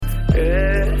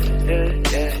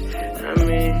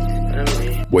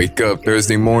Wake up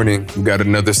Thursday morning. We got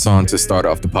another song to start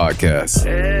off the podcast.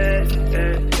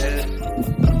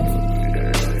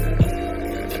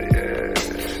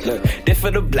 Look, this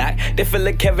for the block, this for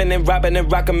the Kevin and Robin and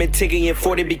Rock'em and Tiggy and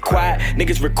 40 be quiet.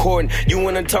 Niggas recording, you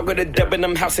wanna talk of the dub and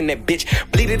I'm housing that bitch.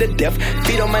 Bleed it to death,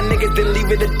 feed on my niggas, then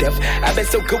leave it to death. I been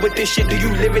so good with this shit, do you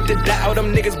live it to die? All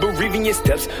them niggas bereaving your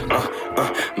steps.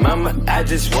 Mama, I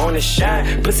just wanna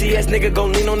shine. Pussy ass nigga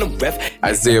gon' lean on the ref.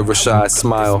 Isaiah Rashad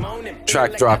Smile,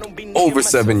 track dropped over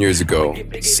 7 years ago.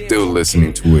 Still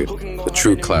listening to it. A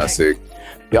true classic.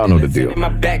 Y'all know the deal. My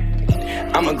back,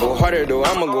 I'ma go harder though,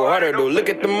 Look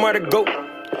at the martyr go,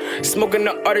 smoking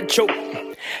the artichoke.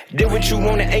 Did what you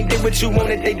wanted, ain't did what you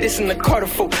wanted. They dissing the Carter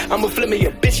folk. I'ma flip me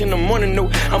a bitch in the morning, no.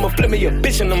 I'ma flip me a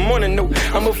bitch in the morning, no.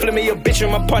 I'ma flip me a bitch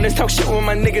when my partners talk shit with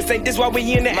my niggas. Ain't this why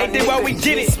we in it? Ain't this why we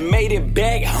did it? Made it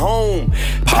back home.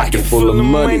 Pocket full of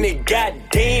money.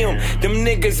 Goddamn, them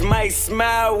niggas might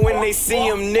smile when they see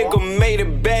him. Nigga made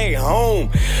it back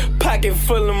home. Pocket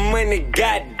full of money.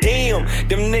 Goddamn,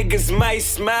 them niggas might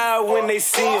smile when they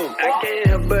see him. I can't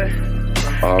help but.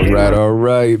 All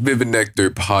right. Vivid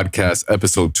Nectar Podcast,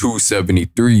 episode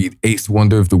 273, Eighth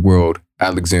Wonder of the World,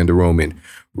 Alexander Roman,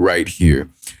 right here.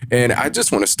 And I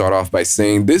just want to start off by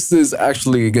saying this is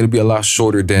actually going to be a lot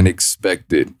shorter than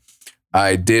expected.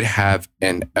 I did have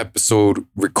an episode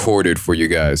recorded for you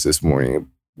guys this morning,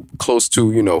 close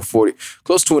to an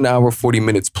hour, 40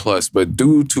 minutes plus, but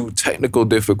due to technical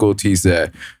difficulties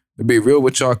that, to be real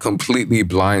with y'all, completely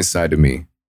blindsided me.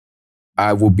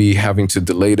 I will be having to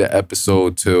delay the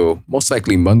episode till most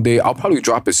likely Monday. I'll probably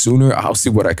drop it sooner. I'll see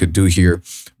what I could do here.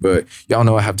 But y'all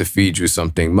know I have to feed you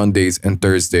something. Mondays and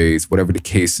Thursdays, whatever the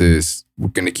case is, we're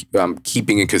going to keep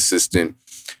keeping it consistent,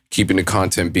 keeping the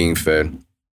content being fed.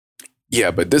 Yeah,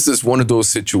 but this is one of those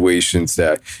situations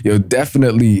that,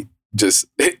 definitely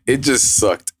it just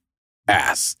sucked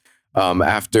ass.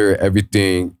 After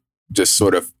everything just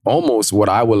sort of almost what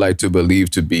I would like to believe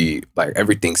to be like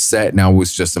everything set. Now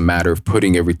it's just a matter of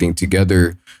putting everything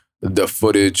together. The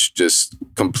footage just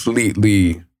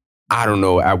completely, I don't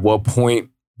know at what point,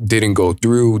 didn't go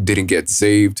through, didn't get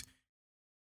saved.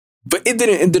 But it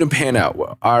didn't pan out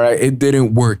well. All right. It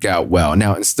didn't work out well.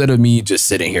 Now, instead of me just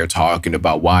sitting here talking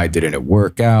about why didn't it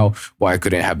work out, why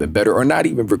couldn't it have been better, or not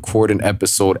even record an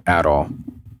episode at all,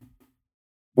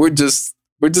 we're just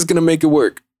going to make it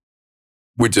work.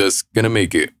 We're just going to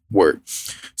make it work.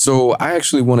 So I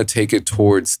actually want to take it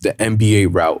towards the NBA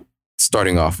route,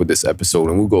 starting off with this episode,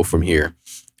 and we'll go from here.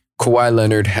 Kawhi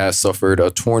Leonard has suffered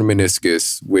a torn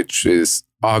meniscus, which is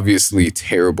obviously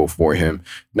terrible for him.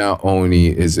 Not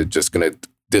only is it just going to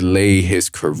delay his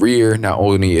career, not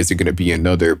only is it going to be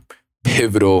another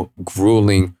pivotal,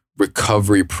 grueling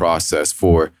recovery process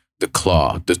for the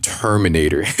Claw, the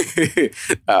Terminator.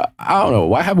 I don't know.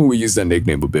 Why haven't we used that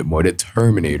nickname a bit more? The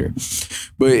Terminator.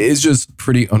 But it's just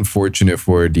pretty unfortunate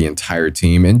for the entire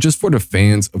team and just for the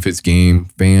fans of his game,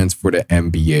 fans for the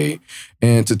NBA.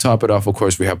 And to top it off, of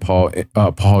course, we have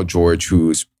Paul George,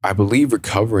 who's, I believe,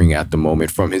 recovering at the moment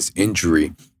from his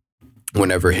injury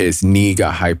whenever his knee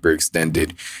got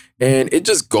hyperextended. And it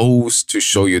just goes to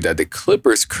show you that the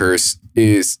Clippers curse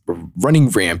is running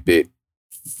rampant.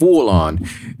 Full on,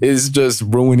 is just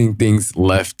ruining things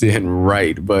left and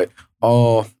right. But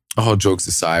all jokes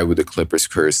aside with the Clippers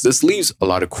curse, this leaves a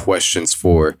lot of questions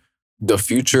for the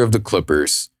future of the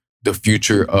Clippers, the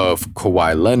future of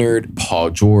Kawhi Leonard,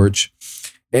 Paul George,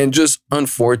 and just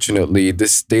unfortunately,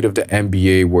 this state of the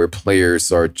NBA where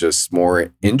players are just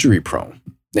more injury prone.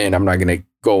 And I'm not going to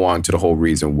go on to the whole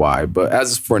reason why, but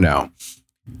as for now,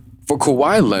 for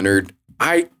Kawhi Leonard,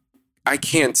 I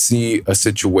can't see a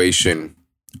situation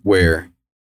where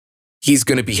he's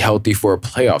going to be healthy for a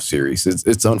playoff series.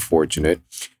 It's unfortunate.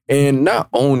 And not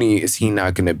only is he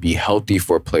not going to be healthy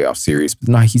for a playoff series,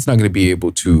 but he's not going to be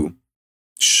able to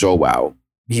show out.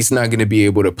 He's not going to be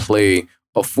able to play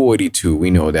a 42.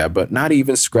 We know that, but not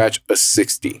even scratch a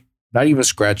 60. Not even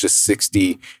scratch a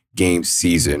 60 game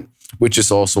season, which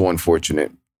is also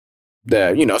unfortunate.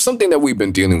 That, something that we've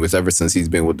been dealing with ever since he's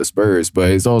been with the Spurs.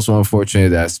 But it's also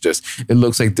unfortunate it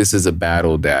looks like this is a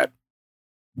battle that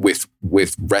with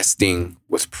resting,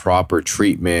 with proper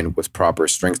treatment, with proper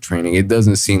strength training, it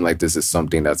doesn't seem like this is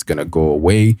something that's going to go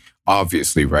away.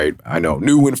 Obviously, right? I know,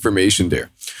 new information there.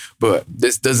 But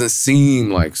this doesn't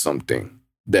seem like something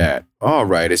that, all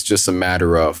right, it's just a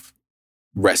matter of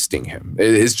resting him.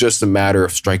 It's just a matter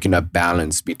of striking a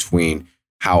balance between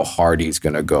how hard he's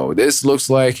going to go. This looks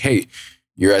like, hey,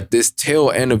 you're at this tail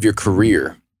end of your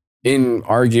career. In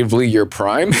arguably your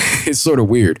prime. It's sort of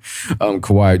weird.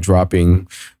 Kawhi dropping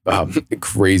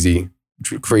crazy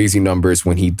crazy numbers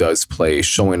when he does play,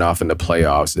 showing off in the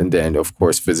playoffs, and then, of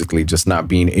course, physically just not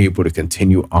being able to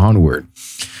continue onward.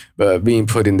 But being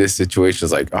put in this situation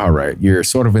is like, all right, you're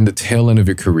sort of in the tail end of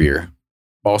your career,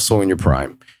 also in your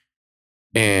prime,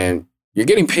 and you're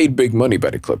getting paid big money by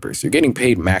the Clippers. You're getting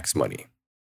paid max money.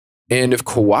 And if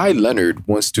Kawhi Leonard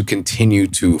wants to continue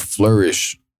to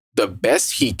flourish the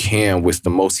best he can with the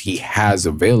most he has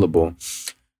available,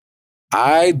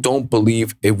 I don't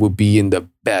believe it would be in the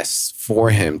best for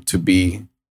him to be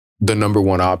the number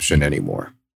one option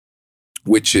anymore,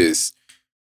 which is,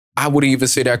 I wouldn't even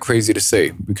say that crazy to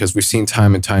say, because we've seen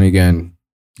time and time again,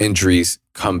 injuries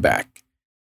come back.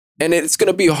 And it's going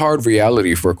to be a hard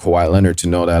reality for Kawhi Leonard to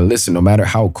know that, listen, no matter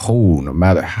how cold, no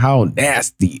matter how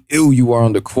nasty, ill you are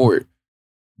on the court,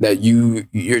 that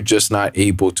you're just not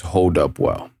able to hold up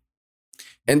well.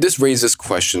 And this raises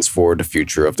questions for the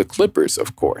future of the Clippers,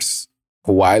 of course.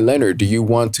 Kawhi Leonard, do you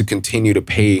want to continue to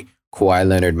pay Kawhi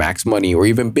Leonard max money or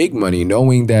even big money,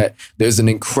 knowing that there's an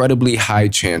incredibly high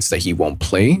chance that he won't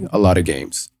play a lot of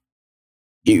games?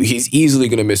 He's easily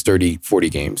going to miss 30, 40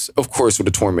 games. Of course, with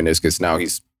the torn meniscus, now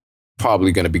he's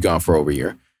probably going to be gone for over a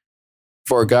year.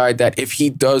 For a guy that if he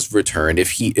does return,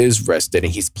 if he is rested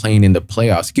and he's playing in the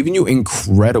playoffs, giving you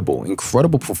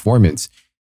incredible performance,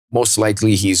 most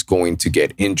likely he's going to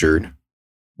get injured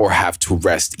or have to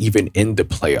rest even in the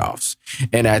playoffs.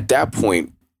 And at that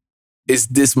point, is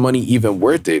this money even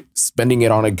worth it? Spending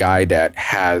it on a guy that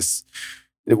has,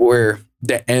 where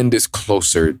the end is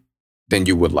closer than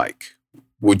you would like.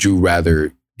 Would you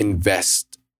rather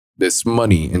invest this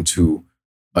money into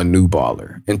a new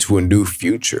baller, into a new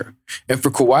future? And for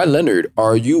Kawhi Leonard,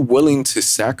 are you willing to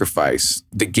sacrifice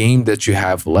the game that you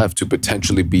have left to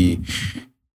potentially be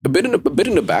a bit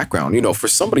in the background? You know, for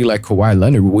somebody like Kawhi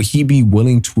Leonard, will he be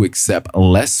willing to accept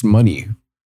less money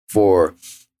for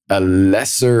a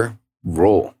lesser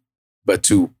role, but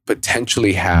to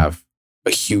potentially have a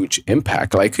huge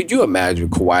impact? Like, could you imagine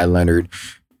Kawhi Leonard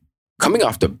coming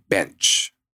off the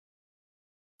bench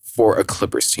for a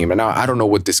Clippers team? And now I don't know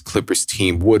what this Clippers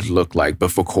team would look like,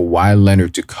 but for Kawhi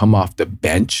Leonard to come off the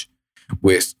bench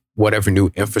with whatever new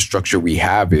infrastructure we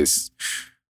have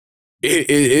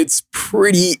it's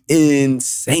pretty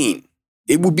insane.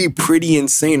 It would be pretty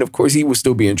insane. Of course, he will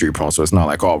still be injury prone, so it's not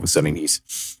like all of a sudden he's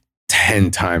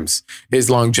 10 times, his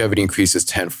longevity increases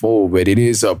tenfold, but it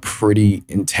is a pretty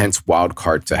intense wild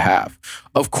card to have.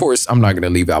 Of course, I'm not going to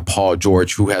leave out Paul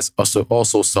George, who has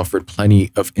also suffered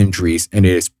plenty of injuries and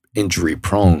is injury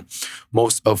prone.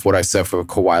 Most of what I said for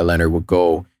Kawhi Leonard would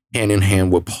go hand in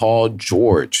hand with Paul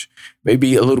George.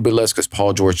 Maybe a little bit less because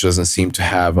Paul George doesn't seem to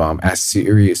have as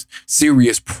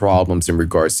serious problems in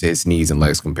regards to his knees and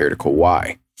legs compared to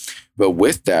Kawhi. But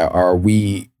with that,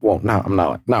 I'm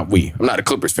not a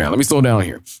Clippers fan. Let me slow down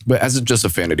here. But as just a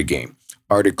fan of the game,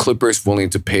 are the Clippers willing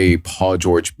to pay Paul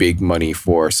George big money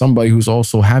for somebody who's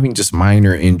also having just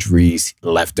minor injuries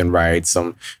left and right,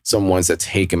 some ones that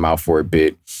take him out for a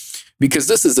bit? Because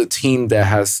this is a team that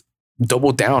has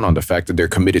doubled down on the fact that they're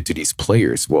committed to these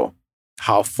players. Well,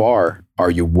 how far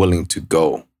are you willing to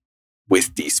go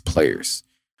with these players?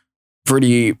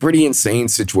 Pretty insane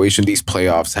situation. These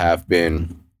playoffs have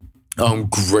been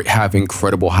have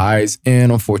incredible highs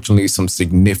and unfortunately some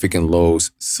significant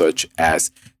lows such as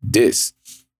this.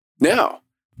 Now,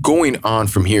 going on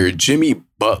from here, Jimmy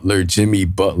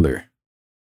Butler.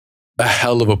 A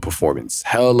hell of a performance.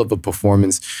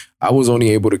 I was only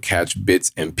able to catch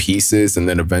bits and pieces and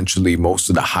then eventually most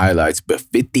of the highlights, but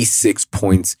 56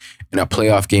 points in a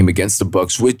playoff game against the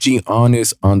Bucks with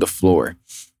Giannis on the floor.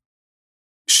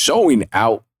 Showing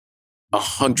out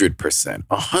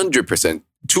 100%.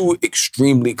 Two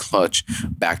extremely clutch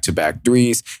back-to-back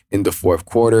threes in the fourth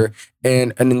quarter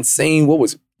and an insane,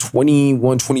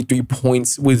 23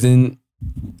 points within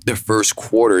the first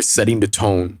quarter, setting the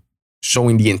tone,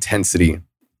 showing the intensity,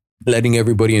 letting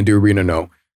everybody in the arena know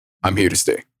I'm here to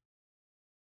stay.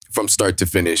 From start to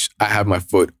finish, I have my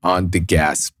foot on the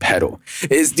gas pedal.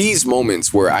 It's these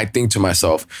moments where I think to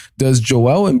myself, does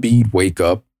Joel Embiid wake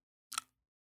up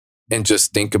and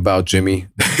just think about Jimmy?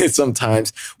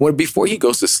 Sometimes before he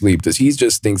goes to sleep, does he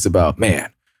just thinks about,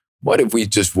 man, what if we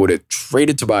just would have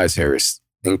traded Tobias Harris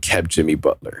and kept Jimmy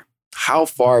Butler? How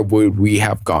far would we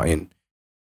have gotten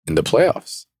in the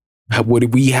playoffs?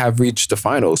 Would we have reached the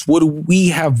finals? Would we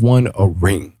have won a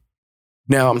ring?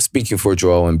 Now, I'm speaking for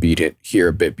Joel Embiid here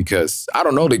a bit because I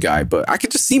don't know the guy, but I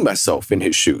could just see myself in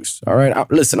his shoes. All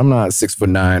right. Listen, I'm not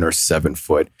 6'9" or 7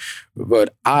 foot,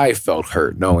 but I felt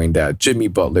hurt knowing that Jimmy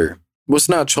Butler was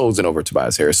not chosen over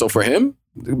Tobias Harris. So for him,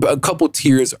 a couple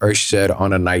tears are shed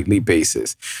on a nightly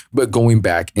basis. But going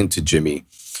back into Jimmy,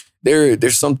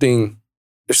 there's something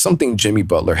Jimmy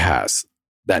Butler has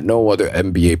that no other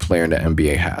NBA player in the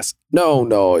NBA has.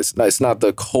 No, it's not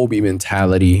the Kobe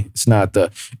mentality. It's not the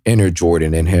inner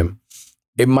Jordan in him.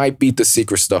 It might be the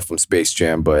secret stuff from Space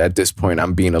Jam, but at this point,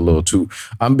 I'm being a little too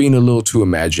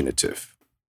imaginative.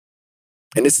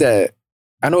 And it's that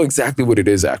I know exactly what it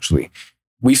is, actually.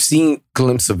 We've seen a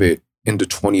glimpse of it in the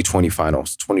 2020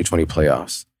 finals, 2020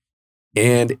 playoffs.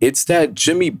 And it's that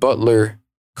Jimmy Butler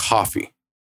coffee.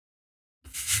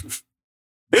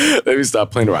 Let me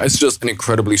stop playing around. It's just an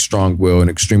incredibly strong will, an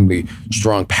extremely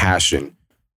strong passion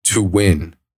to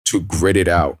win, to grit it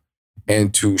out,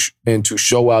 and to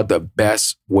show out the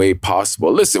best way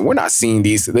possible. Listen, we're not seeing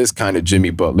this kind of Jimmy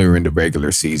Butler in the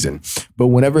regular season, but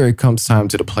whenever it comes time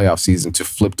to the playoff season to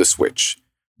flip the switch,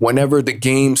 whenever the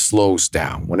game slows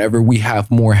down, whenever we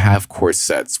have more half-court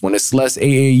sets, when it's less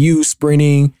AAU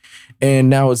sprinting, and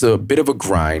now it's a bit of a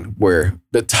grind where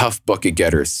the tough bucket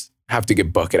getters have to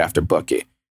get bucket after bucket,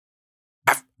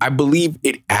 I believe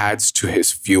it adds to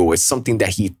his fuel. It's something that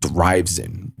he thrives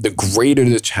in. The greater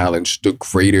the challenge, the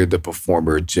greater the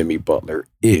performer Jimmy Butler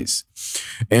is.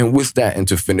 And with that, and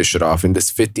to finish it off, in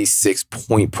this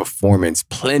 56-point performance,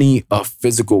 plenty of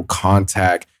physical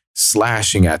contact,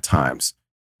 slashing at times,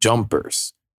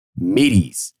 jumpers,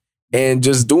 middies, and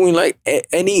just doing like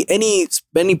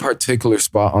any particular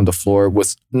spot on the floor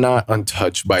was not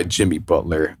untouched by Jimmy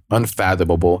Butler.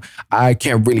 Unfathomable. I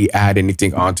can't really add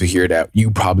anything onto here that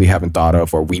you probably haven't thought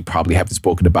of or we probably haven't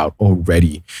spoken about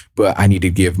already. But I need to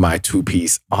give my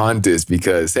 2-piece on this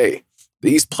because, hey,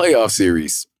 these playoff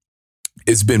series,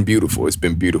 it's been beautiful. It's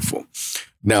been beautiful.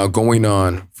 Now, going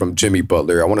on from Jimmy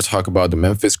Butler, I want to talk about the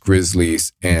Memphis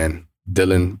Grizzlies and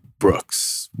Dillon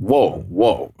Brooks.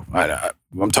 Whoa.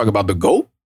 I'm talking about the GOAT?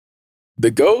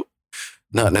 The GOAT?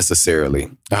 Not necessarily.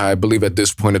 I believe at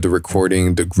this point of the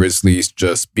recording, the Grizzlies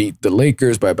just beat the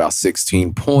Lakers by about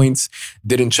 16 points.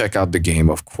 Didn't check out the game,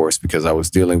 of course, because I was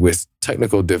dealing with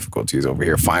technical difficulties over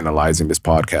here, finalizing this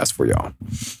podcast for y'all.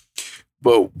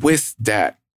 But with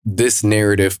that, this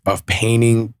narrative of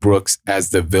painting Brooks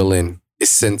as the villain is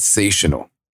sensational.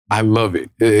 I love it.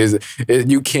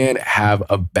 You can't have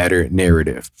a better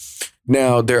narrative.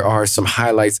 Now, there are some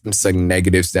highlights and some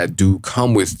negatives that do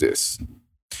come with this.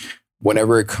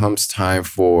 Whenever it comes time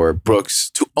for Brooks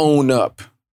to own up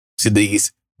to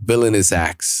these villainous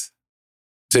acts,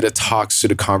 to the talks, to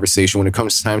the conversation, when it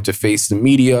comes time to face the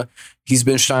media, he's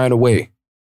been shying away.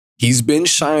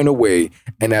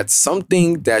 And that's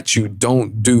something that you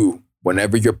don't do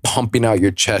whenever you're pumping out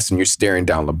your chest and you're staring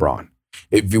down LeBron.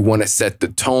 If you want to set the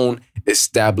tone,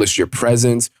 establish your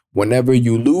presence, whenever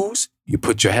you lose, you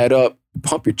put your head up, you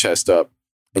pump your chest up,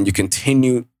 and you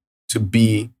continue to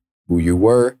be who you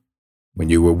were when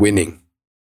you were winning.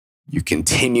 You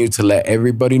continue to let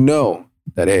everybody know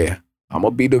that, hey, I'm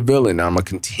going to be the villain. I'm going to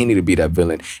continue to be that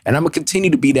villain. And I'm going to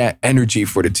continue to be that energy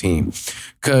for the team.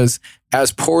 Because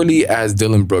as poorly as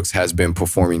Dillon Brooks has been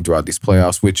performing throughout these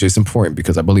playoffs, which is important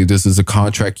because I believe this is a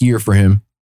contract year for him,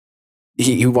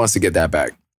 he wants to get that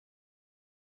back.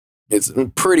 It's a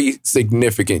pretty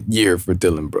significant year for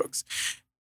Dillon Brooks.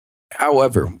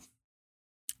 However,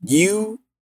 you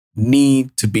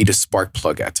need to be the spark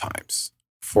plug at times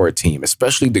for a team,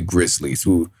 especially the Grizzlies,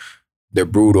 who they're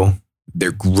brutal,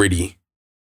 they're gritty.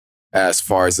 As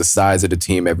far as the size of the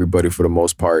team, everybody for the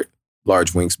most part,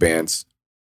 large wingspans,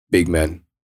 big men.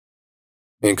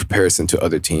 In comparison to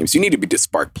other teams, you need to be the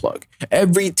spark plug.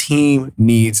 Every team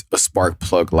needs a spark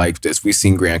plug like this. We've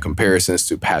seen grand comparisons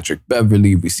to Patrick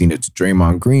Beverley. We've seen it to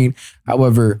Draymond Green.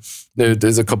 However,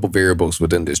 there's a couple variables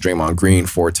within this. Draymond Green,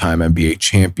 4-time NBA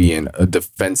champion, a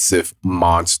defensive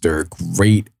monster,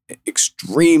 great,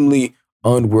 extremely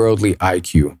unworldly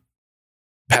IQ.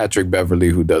 Patrick Beverley,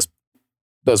 who does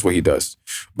what he does.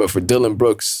 But for Dillon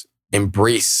Brooks,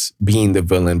 embrace being the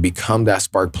villain, become that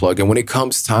spark plug. And when it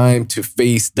comes time to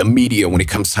face the media, when it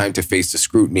comes time to face the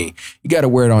scrutiny, you got to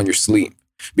wear it on your sleeve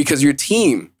because your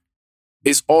team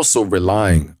is also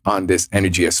relying on this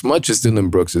energy. As much as Dillon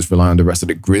Brooks is relying on the rest of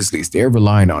the Grizzlies, they're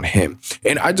relying on him.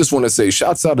 And I just want to say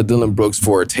shouts out to Dillon Brooks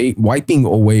for wiping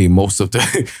away most of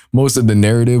the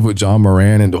narrative with John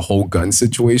Moran and the whole gun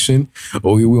situation.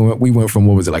 We went from,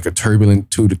 what was it, like a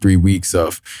turbulent 2 to 3 weeks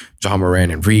of John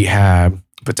Moran in rehab,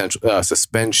 potential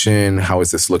suspension. How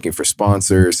is this looking for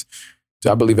sponsors?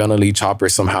 I believe NLE Chopper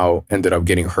somehow ended up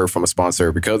getting hurt from a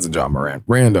sponsor because of John Moran.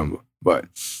 Random, but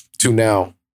to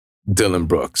now Dillon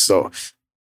Brooks. So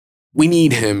we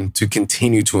need him to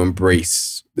continue to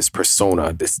embrace this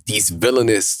persona, these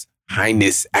villainous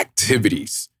highness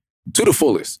activities to the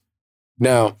fullest.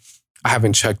 Now, I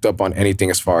haven't checked up on anything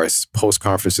as far as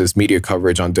post-conferences, media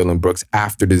coverage on Dillon Brooks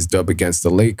after this dub against the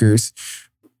Lakers.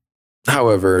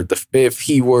 However, if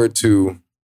he were to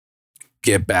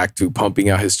get back to pumping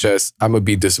out his chest, I'm going to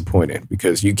be disappointed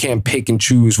because you can't pick and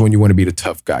choose when you want to be the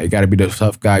tough guy. You got to be the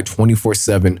tough guy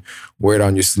 24/7, wear it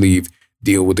on your sleeve,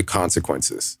 deal with the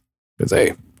consequences. Because,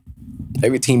 hey,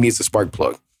 every team needs a spark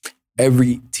plug.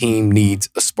 Every team needs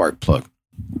a spark plug.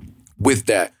 With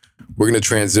that, we're going to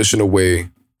transition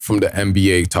away from the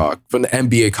NBA talk, from the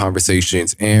NBA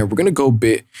conversations, and we're going to go a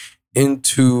bit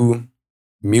into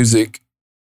music.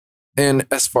 And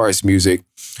as far as music,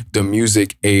 the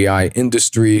music AI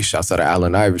industry, shouts out to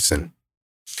Allen Iverson.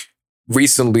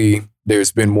 Recently,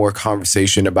 there's been more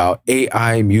conversation about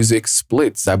AI music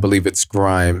splits. I believe it's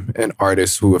Grime, an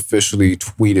artist who officially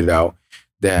tweeted out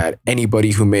that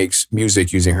anybody who makes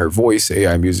music using her voice,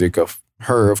 AI music of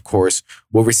her, of course,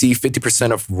 will receive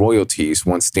 50% of royalties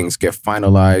once things get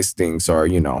finalized, things are,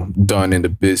 done in the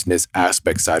business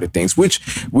aspect side of things,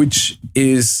 which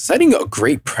is setting a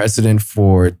great precedent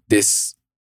for this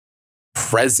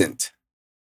present,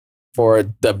 for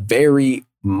the very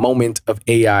moment of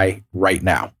AI right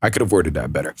now. I could have worded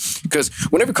that better. Because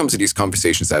whenever it comes to these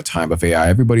conversations at time of AI,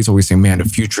 everybody's always saying, man, the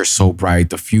future is so bright,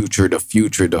 the future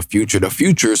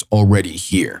is already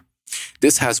here.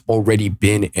 This has already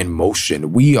been in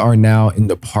motion. We are now in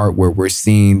the part where we're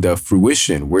seeing the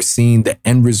fruition. We're seeing the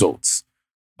end results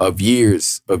of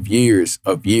years of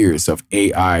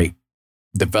AI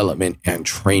development and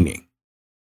training.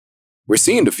 We're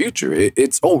seeing the future.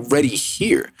 It's already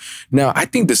here. Now, I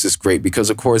think this is great because,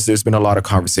 of course, there's been a lot of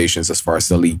conversations as far as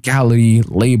the legality,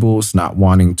 labels not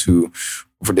wanting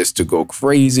for this to go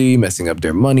crazy, messing up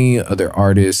their money, other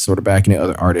artists sort of backing it,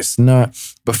 other artists not.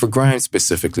 But for Grime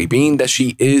specifically, being that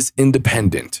she is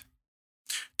independent,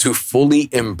 to fully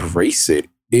embrace it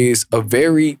is a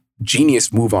very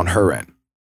genius move on her end.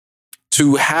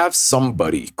 To have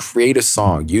somebody create a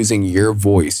song using your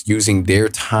voice, using their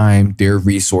time, their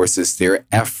resources, their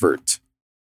effort,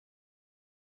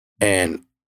 and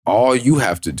all you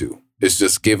have to do is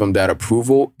just give them that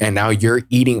approval, and now you're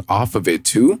eating off of it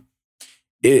too.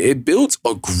 It builds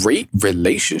a great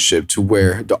relationship to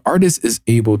where the artist is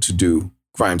able to do,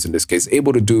 Grimes in this case,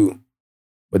 able to do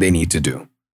what they need to do.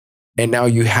 And now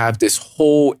you have this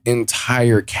whole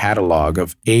entire catalog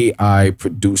of AI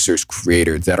producers,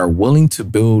 creators that are willing to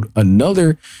build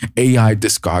another AI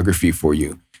discography for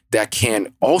you that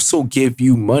can also give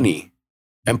you money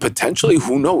and potentially,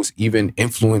 who knows, even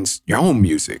influence your own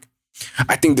music.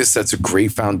 I think this sets a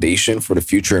great foundation for the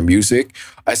future of music.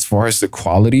 As far as the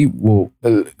quality,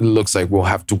 it looks like we'll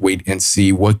have to wait and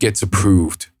see what gets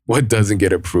approved, what doesn't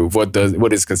get approved,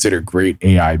 what is considered great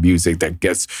AI music that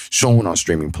gets shown on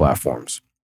streaming platforms.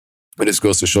 But this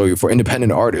goes to show you, for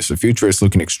independent artists, the future is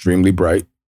looking extremely bright.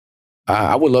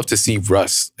 I would love to see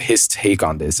Russ, his take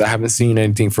on this. I haven't seen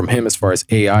anything from him as far as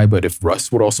AI, but if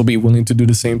Russ would also be willing to do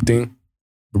the same thing,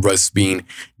 Russ being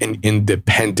an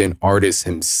independent artist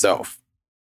himself.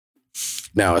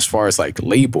 Now, as far as like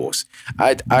labels,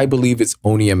 I believe it's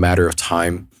only a matter of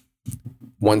time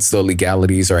once the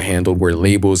legalities are handled where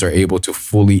labels are able to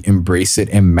fully embrace it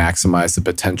and maximize the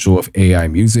potential of AI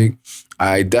music.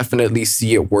 I definitely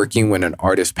see it working when an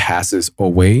artist passes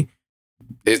away.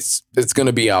 It's going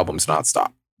to be albums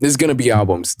nonstop. There's going to be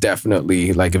albums,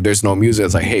 definitely. Like if there's no music,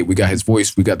 it's like, hey, we got his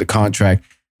voice, we got the contract.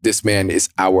 This man is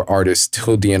our artist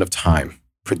till the end of time,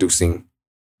 producing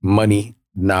money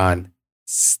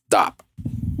non-stop,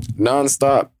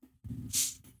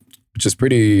 which is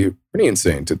pretty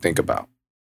insane to think about.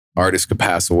 Artists could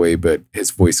pass away, but his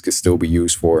voice could still be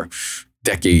used for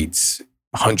decades,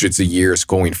 hundreds of years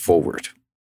going forward.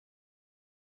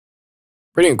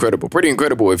 Pretty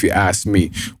incredible if you ask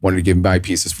me. Wanted to give my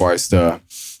piece as far as the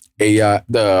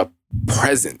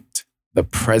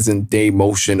present day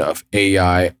motion of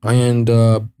AI and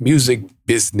music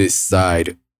business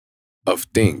side of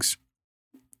things.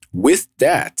 With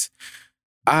that,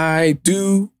 I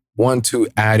do want to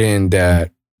add in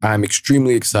that I'm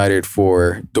extremely excited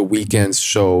for The Weeknd's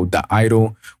show, The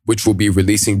Idol, which will be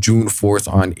releasing June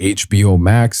 4th on HBO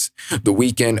Max. The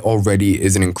Weeknd already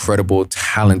is an incredible,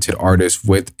 talented artist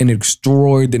with an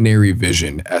extraordinary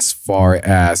vision as far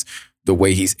as the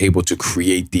way he's able to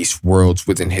create these worlds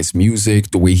within his music,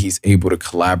 the way he's able to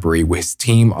collaborate with his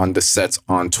team on the sets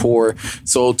on tour.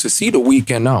 So to see The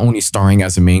Weeknd not only starring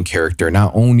as a main character,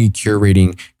 not only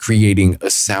creating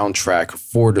a soundtrack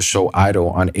for the show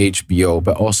Idol on HBO,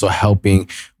 but also helping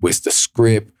with the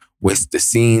script, with the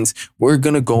scenes, we're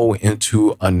going to go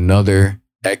into another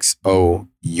XO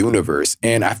universe.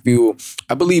 And I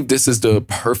believe this is the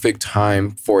perfect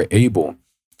time for Abel.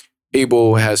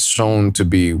 Abel has shown to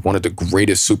be one of the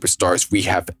greatest superstars we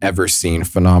have ever seen.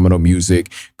 Phenomenal music,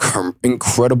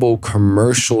 incredible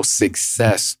commercial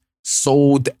success,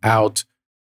 sold out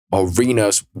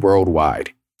arenas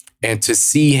worldwide. And to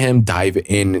see him dive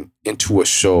into a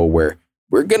show where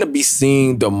we're going to be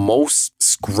seeing the most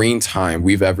screen time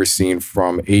we've ever seen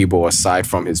from Abel, aside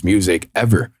from his music,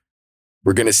 ever.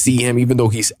 We're going to see him, even though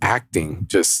he's acting,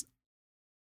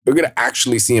 we're going to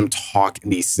actually see him talk in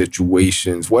these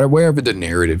situations, wherever the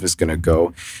narrative is going to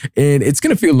go. And it's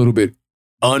going to feel a little bit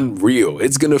unreal.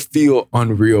 It's going to feel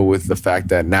unreal with the fact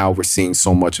that now we're seeing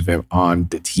so much of him on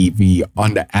the TV,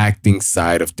 on the acting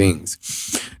side of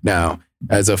things. Now,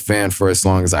 as a fan for as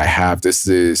long as I have, this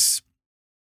is,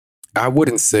 I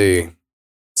wouldn't say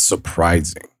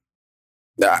surprising.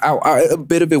 A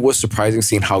bit of it was surprising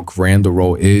seeing how grand the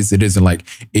role is. It isn't like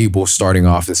Abel starting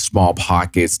off in small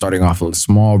pockets, starting off in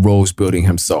small roles, building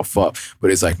himself up. But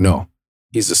it's like, no,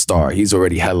 he's a star. He's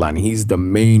already headlining. He's the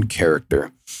main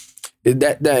character.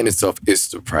 That in itself is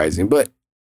surprising. But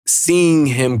seeing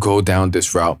him go down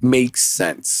this route makes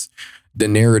sense. The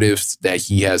narratives that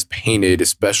he has painted,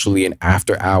 especially in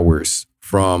After Hours,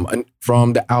 from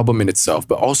the album in itself,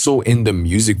 but also in the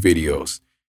music videos,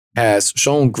 has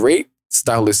shown great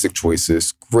stylistic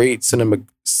choices, great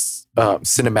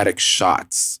cinematic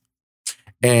shots.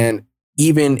 And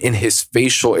even in his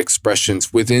facial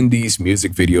expressions within these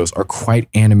music videos are quite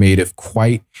animative,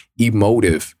 quite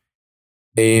emotive,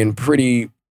 and pretty,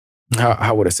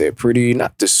 how would I say it? Pretty,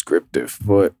 not descriptive,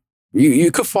 but you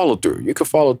could follow through. You could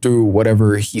follow through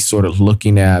whatever he's sort of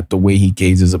looking at, the way he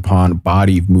gazes upon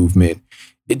body movement.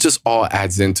 It just all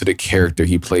adds into the character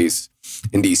he plays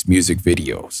in these music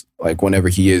videos, like whenever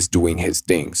he is doing his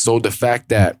thing. So the fact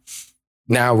that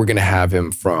now we're going to have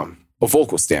him from a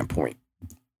vocal standpoint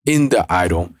in The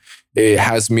Idol, it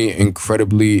has me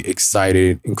incredibly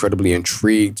excited, incredibly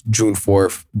intrigued. June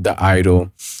 4th, The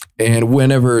Idol. And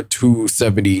whenever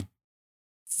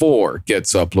 274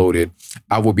 gets uploaded,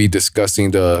 I will be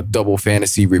discussing the Double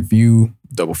Fantasy review.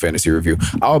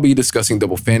 I'll be discussing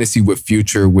Double Fantasy with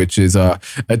Future, which is a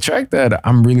track that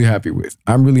I'm really happy with.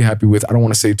 I don't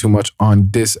want to say too much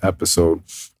on this episode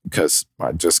because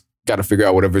I just got to figure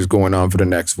out whatever's going on for the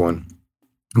next one.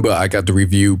 But I got the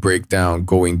review breakdown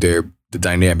going there, the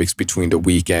dynamics between The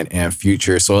Weeknd and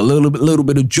Future. So a little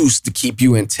bit of juice to keep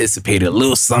you anticipated, a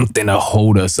little something to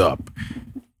hold us up.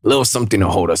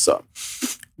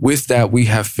 With that, we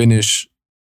have finished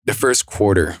the first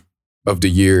quarter of the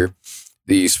year.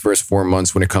 These first 4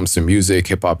 months when it comes to music,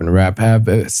 hip hop, and rap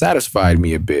have satisfied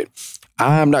me a bit.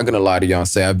 I'm not going to lie to y'all and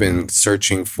say I've been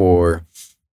searching for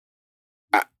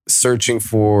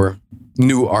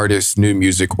new artists, new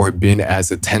music, or been as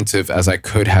attentive as I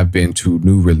could have been to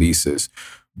new releases.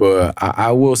 But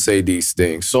I will say these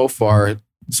things. So far,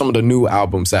 some of the new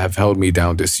albums that have held me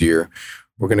down this year,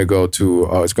 we're going to go to,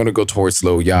 it's going to go towards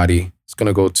Lil Yachty. It's going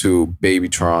to go to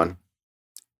Babytron.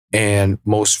 And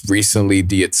most recently,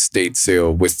 The Estate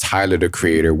Sale with Tyler, the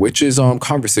Creator, which is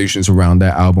conversations around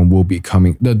that album will be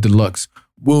coming. The deluxe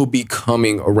will be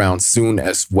coming around soon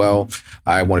as well.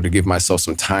 I wanted to give myself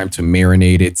some time to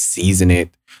marinate it, season it,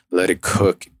 let it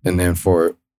cook, and then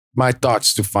for my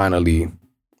thoughts to finally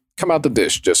come out the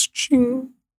dish, just ching,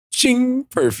 ching,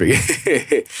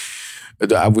 perfect.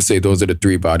 I would say those are the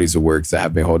three bodies of works that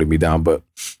have been holding me down. But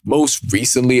most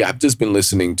recently, I've just been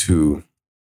listening to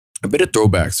a bit of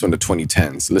throwbacks from the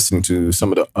 2010s, listening to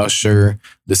some of the Usher,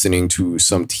 listening to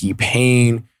some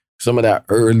T-Pain, some of that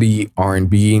early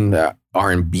R&B,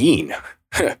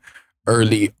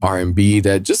 early R&B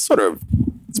that just sort of,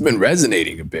 it's been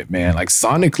resonating a bit, man. Like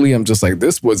sonically, I'm just like,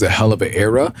 this was a hell of an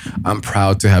era. I'm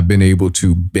proud to have been able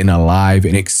to been alive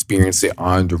and experience it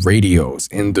on the radios,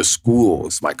 in the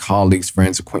schools, my colleagues,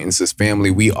 friends, acquaintances, family,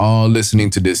 we all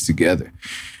listening to this together.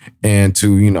 And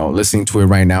to, listening to it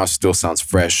right now still sounds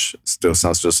fresh, still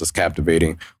sounds just as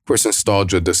captivating. Of course,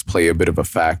 nostalgia does play a bit of a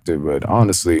factor, but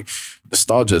honestly,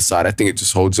 nostalgia aside, I think it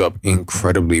just holds up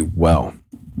incredibly well.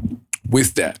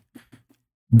 With that,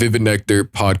 Vivid Nectar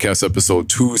podcast episode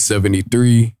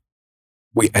 273,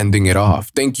 we ending it off.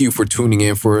 Thank you for tuning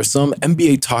in for some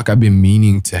NBA talk. I've been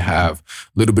meaning to have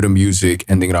a little bit of music,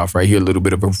 ending it off right here, a little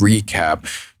bit of a recap.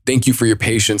 Thank you for your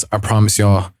patience. I promise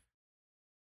y'all,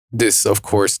 this, of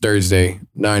course, Thursday,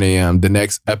 9 a.m. The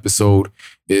next episode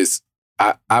is,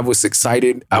 I was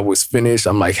excited. I was finished.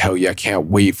 I'm like, hell yeah, I can't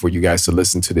wait for you guys to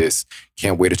listen to this.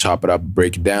 Can't wait to chop it up,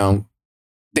 break it down.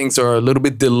 Things are a little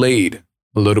bit delayed.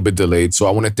 So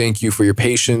I want to thank you for your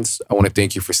patience. I want to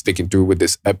thank you for sticking through with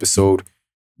this episode.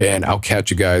 And I'll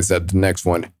catch you guys at the next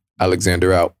one.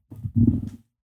 Alexander out.